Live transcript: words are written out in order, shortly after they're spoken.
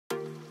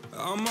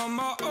I'm on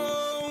my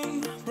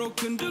own,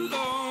 broken and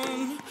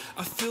alone.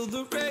 I feel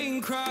the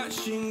rain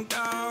crashing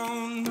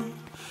down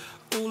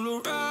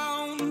all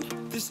around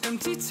this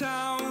empty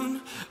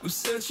town. I'm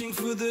searching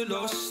for the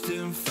lost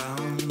and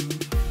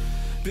found,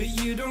 but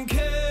you don't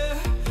care,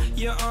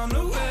 you're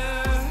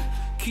unaware.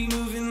 Keep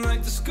moving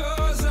like the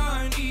scars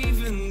aren't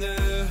even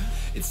there.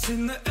 It's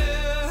in the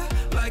air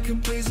like a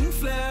blazing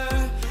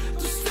flare.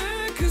 Just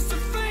stare, 'cause the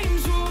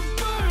flames will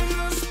burn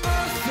us.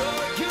 I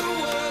thought you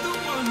were the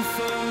one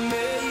for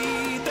me.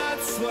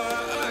 That's why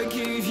I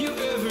gave you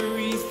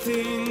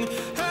everything.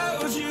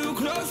 Held you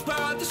close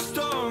by the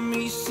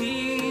stormy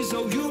seas.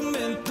 Oh, you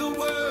meant the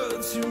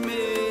world to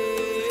me.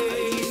 I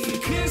used to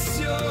kiss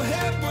your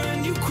head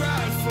when you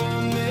cried for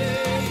me.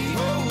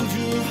 Hold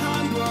your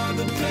hand while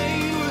the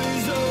pain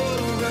was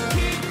over.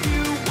 Keep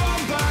you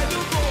warm by the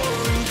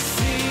roaring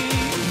sea.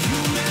 You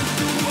meant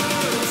the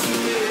world to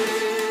me.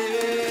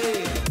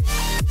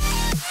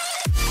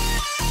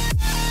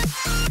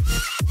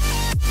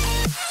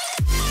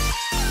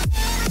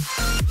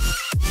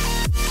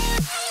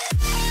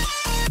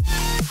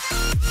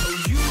 Oh,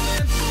 you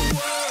meant the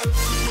world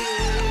to me.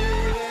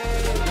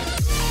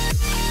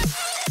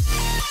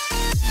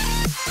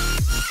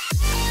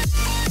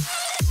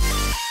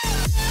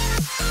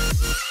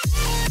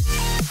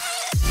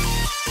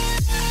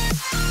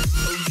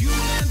 Oh, you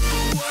meant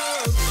the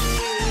world to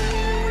me.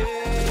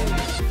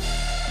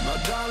 My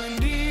darling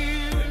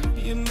dear,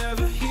 you're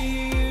never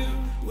here.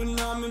 When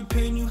I'm in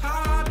pain, you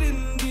hide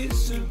and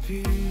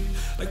disappear.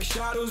 Like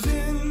shadows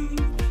in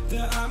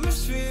the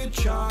atmosphere,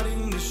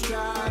 charting the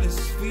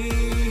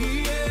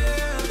stratosphere.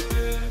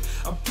 Yeah.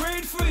 I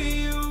prayed for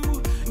you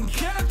and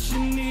kept you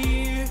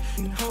near,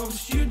 in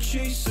hopes you'd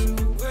chase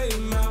away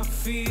my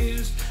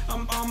fears.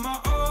 I'm on my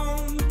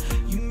own,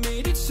 you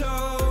made it so,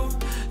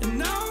 and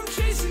now I'm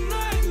chasing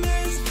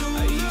nightmares too.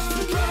 I used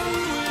to run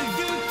with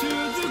you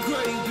through the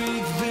great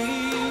big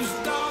leaves,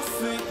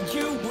 laugh at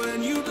you when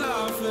you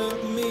laugh at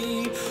me.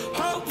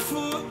 Hope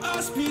for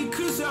us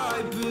because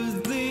I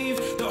believe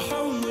the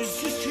home was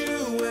just you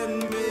and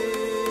me.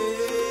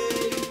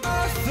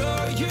 I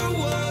thought you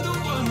were the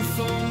one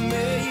for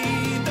me.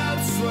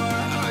 That's why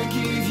I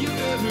gave you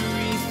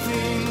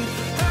everything.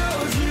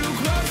 Held you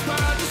close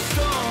by the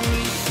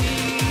stormy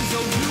seas.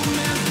 Oh, you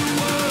meant the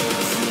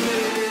world to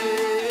me.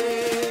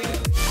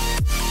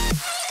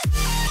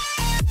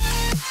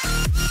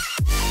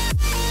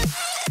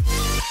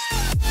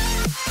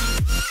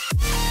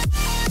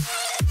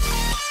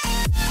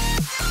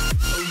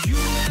 Oh, you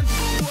meant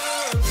the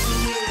world to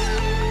me.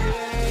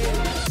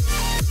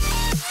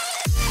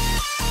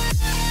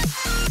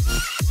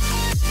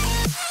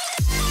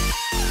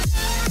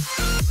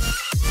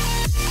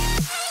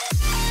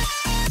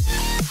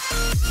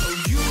 Oh,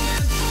 you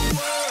meant the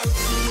world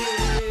to me.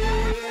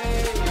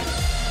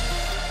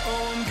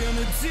 Oh, I'm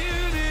gonna do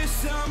this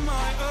on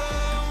my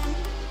own.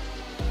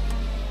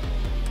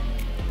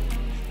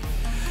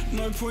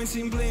 No point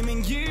in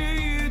blaming you,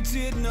 you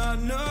did not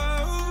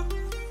know.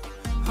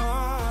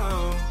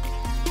 Oh,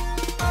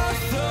 I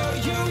thought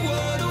you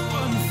were the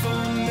one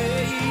for me.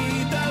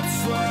 That's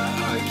why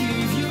I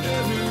gave you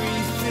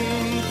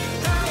everything.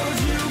 Held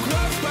you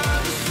close by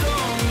the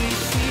stormy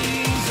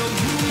seas. Oh,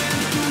 you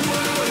meant the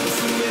world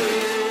to me.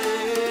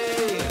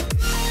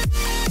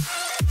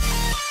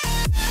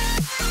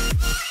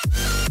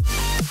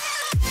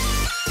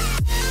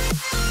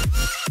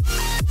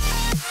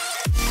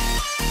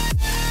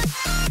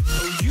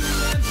 Oh, you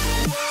meant the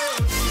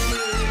world to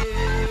me.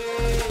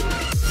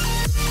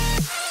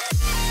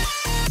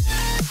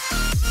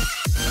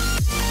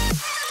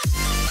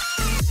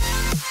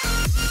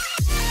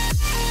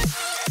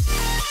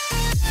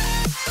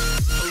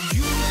 Oh,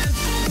 you meant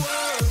the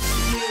world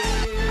to me.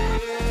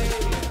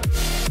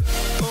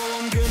 Oh,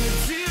 I'm gonna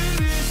do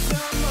this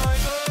on my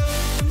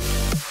own.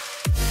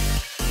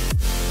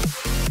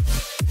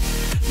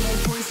 No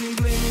point in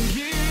blaming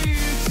you,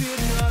 you did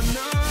not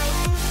know.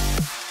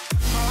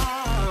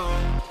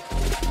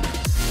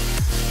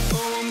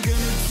 Oh, I'm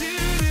gonna do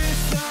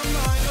this on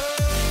my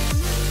own.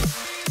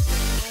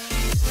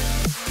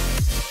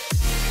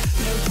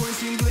 No point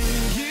in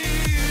blaming you,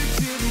 you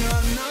did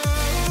not know.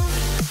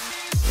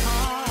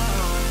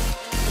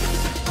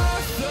 I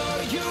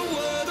thought you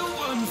were the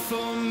one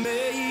for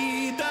me.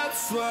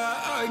 That's why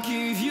I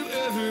gave you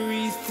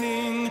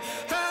everything.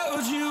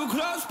 Held you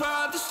close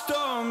by the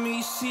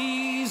stormy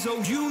seas.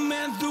 Oh, you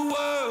meant the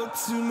world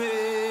to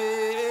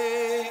me.